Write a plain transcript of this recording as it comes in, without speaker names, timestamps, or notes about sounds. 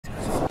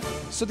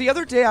So the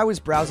other day I was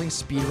browsing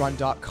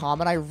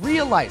speedrun.com and I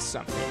realized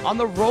something. On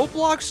the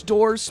Roblox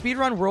Doors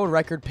Speedrun World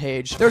Record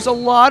page, there's a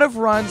lot of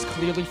runs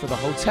clearly for the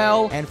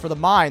hotel and for the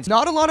mines.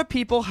 Not a lot of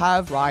people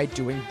have tried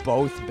doing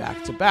both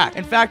back to back.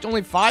 In fact,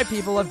 only 5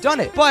 people have done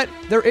it. But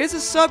there is a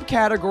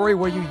subcategory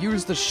where you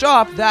use the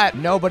shop that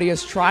nobody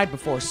has tried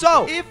before.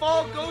 So, if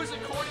all goes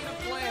according to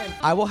plan,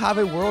 I will have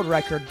a world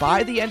record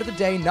by the end of the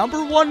day,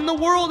 #1 in the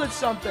world at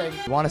something.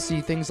 You want to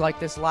see things like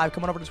this live?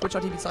 Come on over to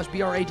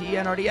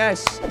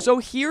twitch.tv/BRADENRDS. So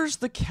here's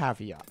the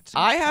caveat.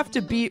 I have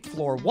to beat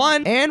floor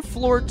 1 and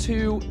floor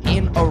 2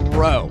 in a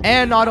row.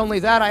 And not only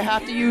that, I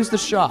have to use the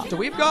shop. So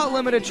we've got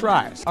limited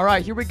tries. All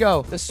right, here we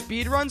go. The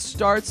speedrun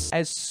starts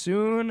as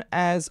soon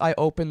as I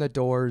open the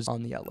doors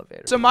on the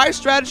elevator. So my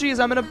strategy is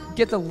I'm going to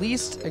get the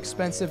least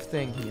expensive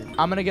thing here.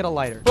 I'm going to get a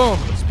lighter. Boom.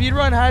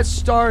 Speedrun has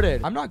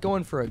started. I'm not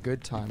going for a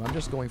good time. I'm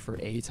just going for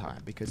a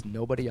time because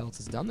nobody else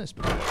has done this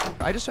before.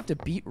 I just have to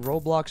beat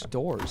Roblox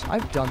Doors.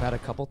 I've done that a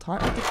couple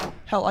times.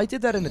 Hell, I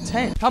did that in a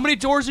tent. How many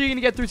doors are you going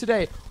to get through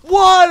today?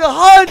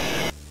 100!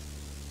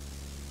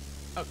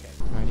 Okay.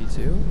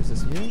 92? Is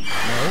this you? No.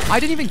 I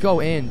didn't even go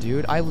in,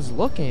 dude. I was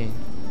looking.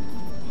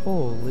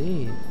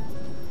 Holy.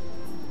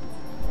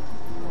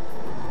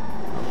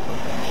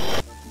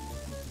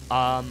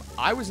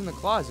 I was in the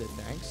closet,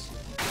 thanks.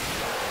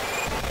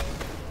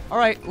 All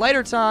right,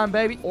 lighter time,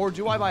 baby. Or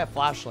do I buy a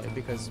flashlight?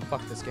 Because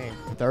fuck this game.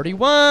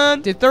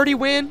 31. Did 30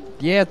 win?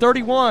 Yeah,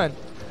 31.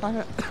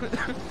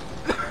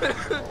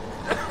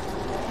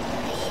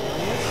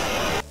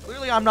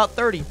 Clearly, I'm not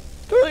 30.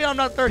 Clearly, I'm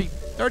not 30.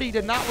 30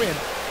 did not win.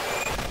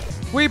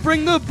 We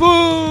bring the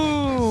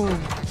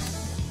boom.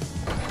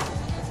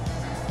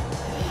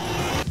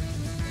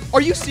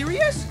 Are you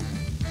serious?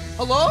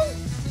 Hello?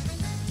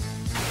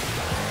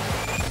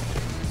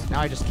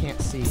 Now I just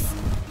can't see.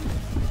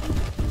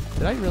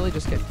 Did I really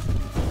just get...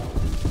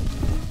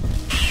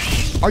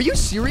 Are you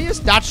serious?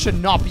 That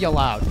should not be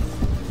allowed.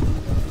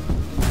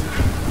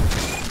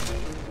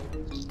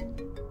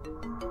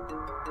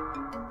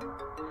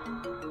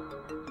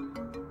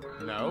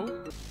 No?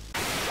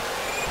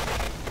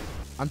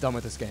 I'm done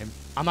with this game.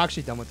 I'm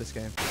actually done with this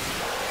game.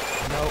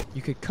 No.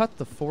 You could cut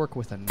the fork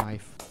with a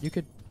knife. You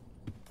could...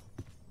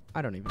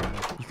 I don't even know.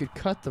 You could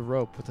cut the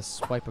rope with a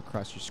swipe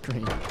across your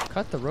screen.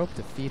 Cut the rope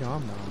to feed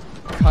Omnom.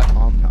 Cut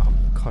Omnom.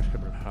 Cut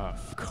him in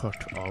half. Cut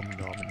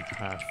Omnom in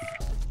half.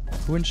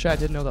 Who in chat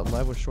didn't know that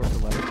Lev was short for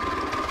Lev?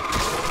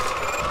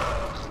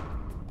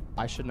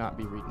 I should not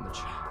be reading the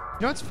chat.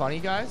 You know what's funny,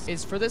 guys?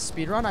 Is for this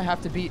speedrun, I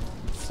have to beat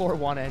floor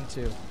 1 and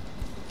 2.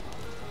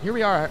 Here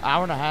we are, an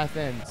hour and a half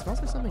in. It smells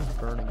like something's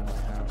burning in my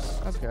house.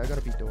 That's okay, I gotta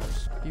beat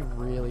doors. It'd be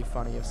really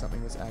funny if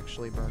something was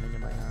actually burning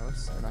in my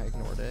house and I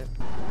ignored it.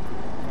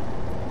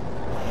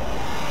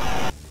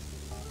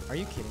 Are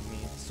you kidding me?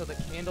 So the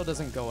candle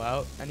doesn't go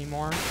out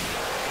anymore?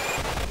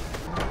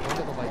 When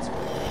do the lights go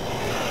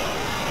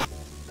out?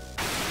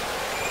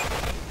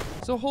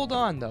 So hold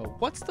on though.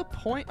 What's the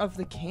point of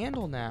the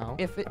candle now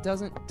if it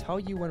doesn't tell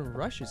you when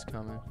rush is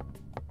coming?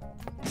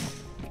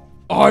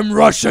 I'm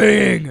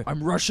rushing!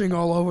 I'm rushing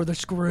all over the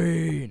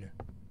screen.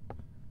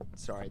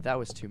 Sorry, that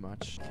was too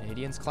much.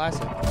 Canadians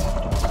classic.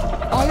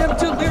 I am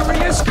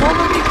delirious. Call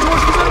me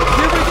George because I'm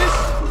curious.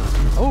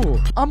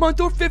 Oh, I'm on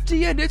door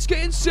 50 and it's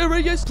getting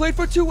serious. Played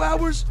for 2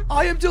 hours.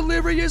 I am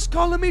delirious.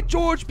 Calling me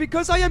George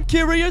because I am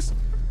curious.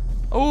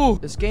 Oh,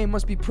 this game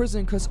must be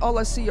prison because all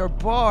I see are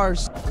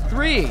bars.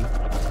 3,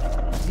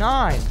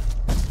 9.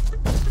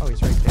 Oh,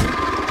 he's right there.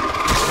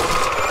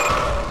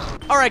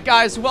 Alright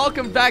guys,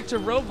 welcome back to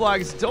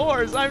Roblox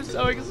Doors. I'm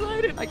so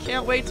excited. I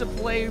can't wait to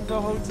play the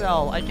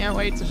hotel. I can't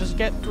wait to just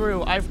get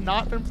through. I've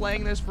not been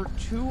playing this for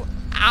 2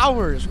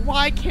 hours.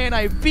 Why can't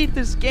I beat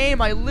this game?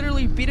 I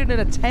literally beat it in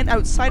a tent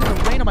outside in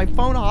the rain on my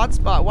phone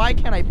hotspot. Why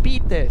can't I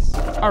beat this?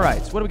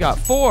 Alright, so what do we got?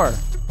 4.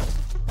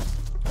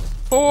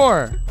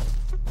 4.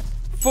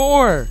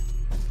 4.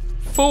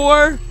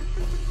 4.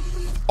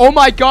 Oh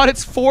my god,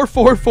 it's 4,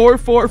 4, 4,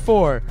 4,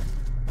 4.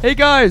 Hey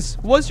guys,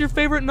 what's your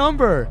favorite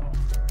number?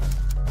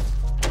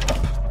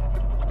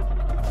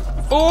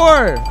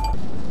 4.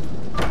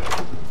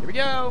 Here we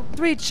go.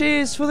 3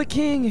 cheers for the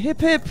king.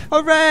 Hip hip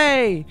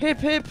hooray. Hip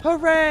hip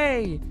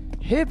hooray.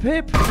 Hip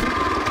hip.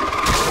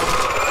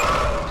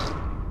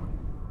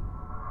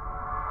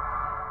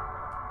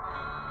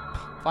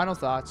 Final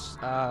thoughts.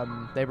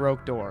 They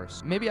broke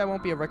doors. Maybe I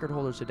won't be a record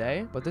holder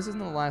today, but this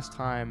isn't the last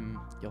time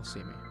you'll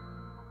see me.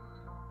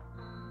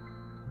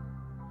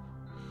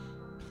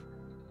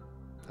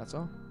 That's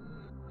all.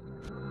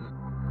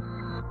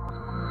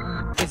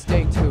 It's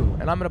day 2,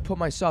 and I'm going to put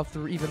myself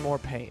through even more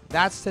pain.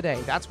 That's today.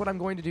 That's what I'm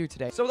going to do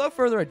today. So without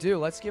further ado,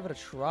 let's give it a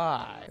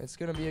try. It's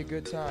going to be a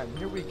good time.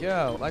 Here we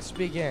go. Let's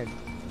begin.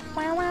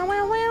 Wow, wow,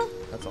 wow, wow.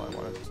 That's all I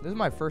wanted. This is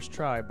my first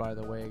try, by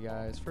the way,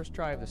 guys. First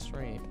try of the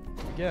stream.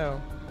 Here we go.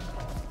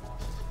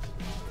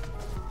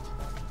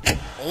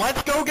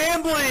 Let's go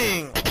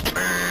gambling!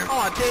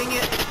 Aw, dang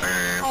it.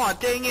 Aw,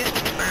 dang it.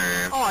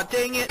 Aw,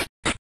 dang it.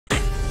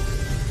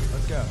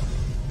 Let's go.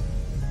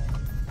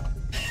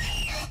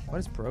 Why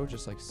does bro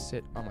just like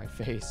sit on my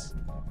face?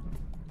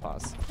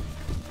 Pause.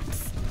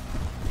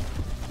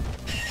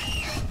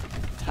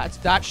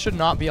 That should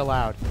not be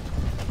allowed.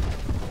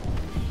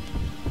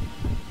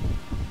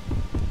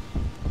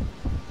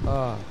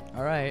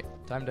 Alright.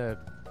 Time to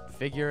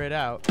figure it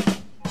out.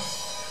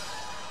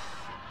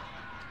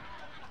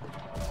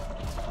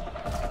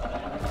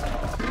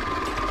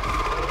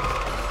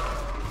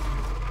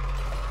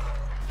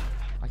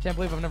 I can't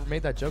believe I've never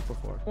made that joke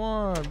before.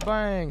 One,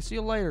 bang, see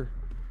you later.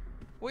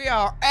 We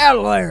are out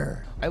of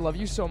there. I love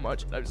you so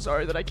much. I'm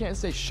sorry that I can't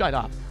say shut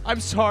up. I'm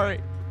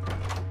sorry.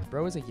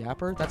 Bro is a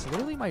yapper? That's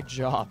literally my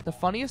job. The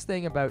funniest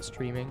thing about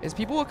streaming is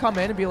people will come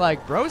in and be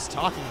like, bro's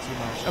talking too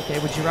much. Okay,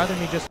 would you rather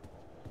me just...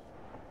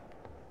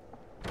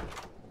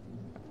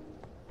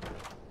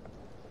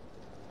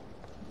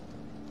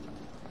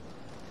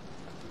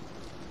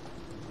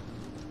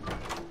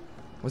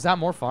 Was that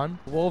more fun?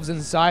 Wolves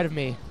inside of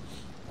me.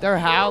 They're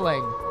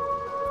howling.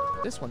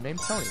 This one named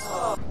Tony.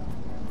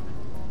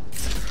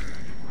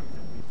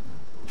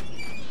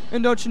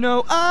 And don't you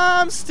know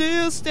I'm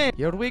still standing?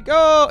 Here we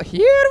go.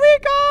 Here we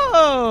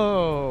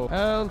go.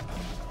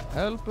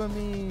 Help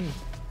me.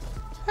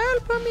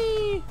 Help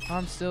me.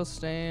 I'm still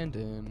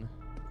standing.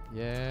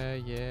 Yeah.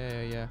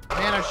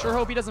 Man, I sure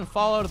hope he doesn't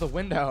fall out of the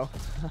window.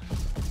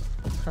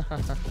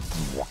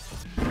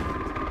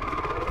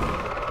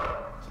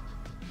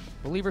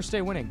 Believe or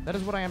stay winning. That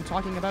is what I am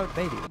talking about,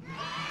 baby.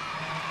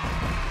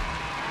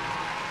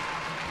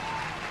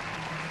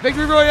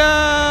 Victory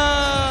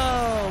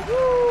Royale!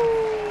 Woo!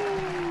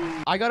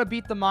 I gotta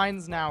beat the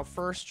mines now,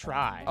 first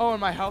try. Oh, and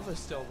my health is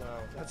still low.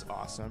 That's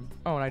awesome.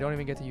 Oh, and I don't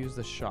even get to use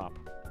the shop.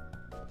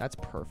 That's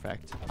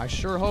perfect. I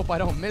sure hope I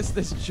don't miss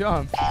this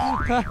jump.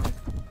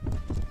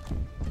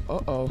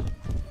 Uh-oh.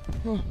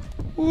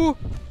 Ooh,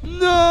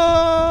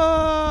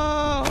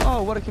 no!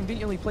 Oh, what a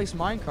conveniently placed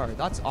minecart.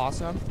 That's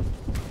awesome.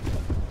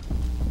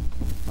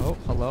 Oh,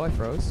 hello, I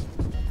froze.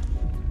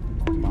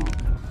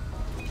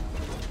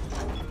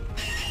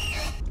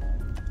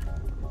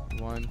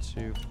 1,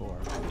 2, 4.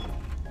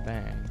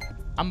 Bang.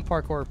 I'm a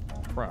parkour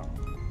pro.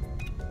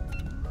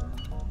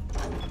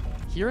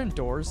 Here in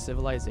Doors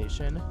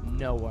Civilization,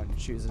 no one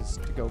chooses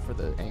to go for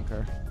the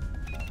anchor.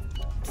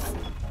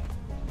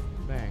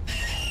 Bang.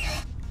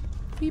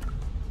 Beep.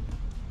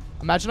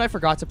 Imagine I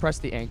forgot to press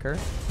the anchor.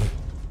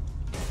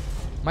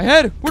 My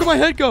head! Where did my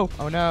head go?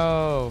 Oh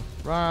no.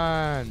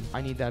 Run.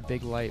 I need that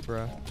big light,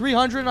 bro.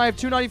 300 and I have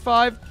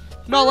 295.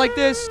 Not like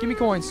this. Give me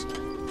coins.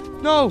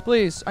 No,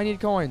 please. I need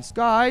coins.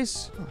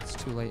 Guys. Oh, it's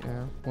too late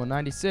now.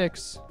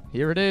 196.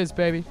 Here it is,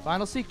 baby.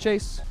 Final seek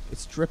chase.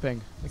 It's dripping.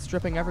 It's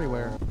dripping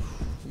everywhere.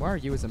 Why are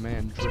you as a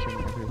man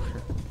dripping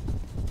everywhere?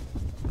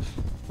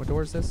 What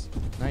door is this?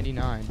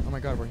 99. Oh my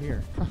god, we're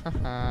here.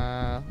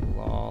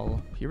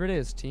 Lol. Here it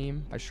is,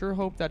 team. I sure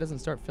hope that doesn't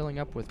start filling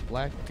up with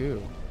black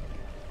goo.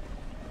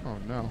 Oh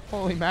no.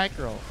 Holy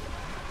mackerel.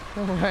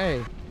 No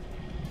way.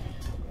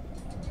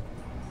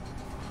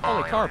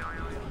 Holy carp.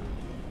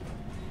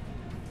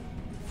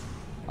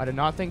 I did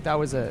not think that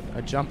was a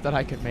jump that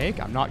I could make.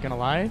 I'm not gonna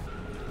lie.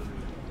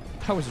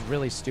 That was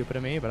really stupid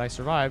of me, but I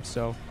survived,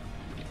 so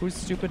who's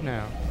stupid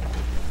now?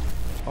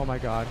 Oh my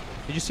god.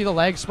 Did you see the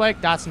leg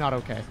spike? That's not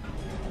okay.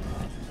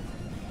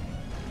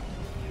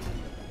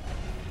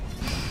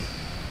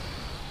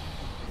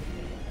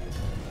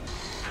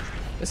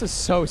 This is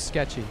so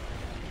sketchy.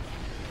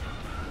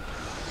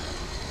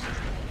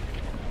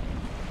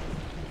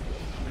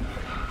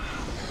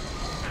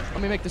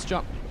 Let me make this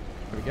jump.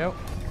 There we go.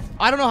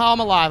 I don't know how I'm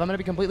alive. I'm gonna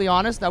be completely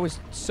honest. That was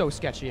so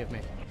sketchy of me.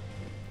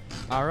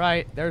 All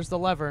right, there's the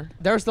lever.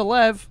 There's the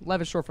lev.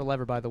 Lev is short for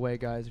lever, by the way,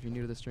 guys, if you're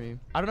new to the stream.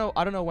 I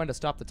don't know when to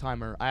stop the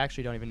timer. I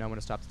actually don't even know when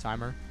to stop the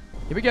timer.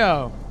 Here we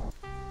go.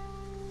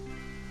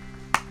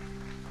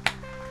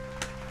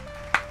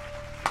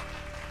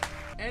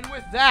 And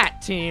with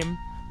that, team,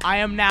 I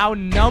am now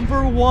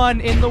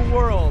 #1 in the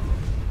world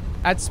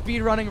at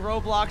speedrunning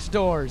Roblox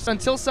Doors.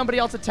 Until somebody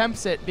else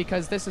attempts it,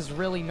 because this is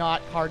really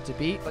not hard to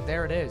beat, but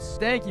there it is.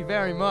 Thank you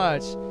very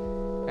much.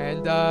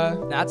 And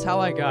that's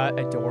how I got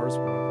a Doors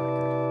 1.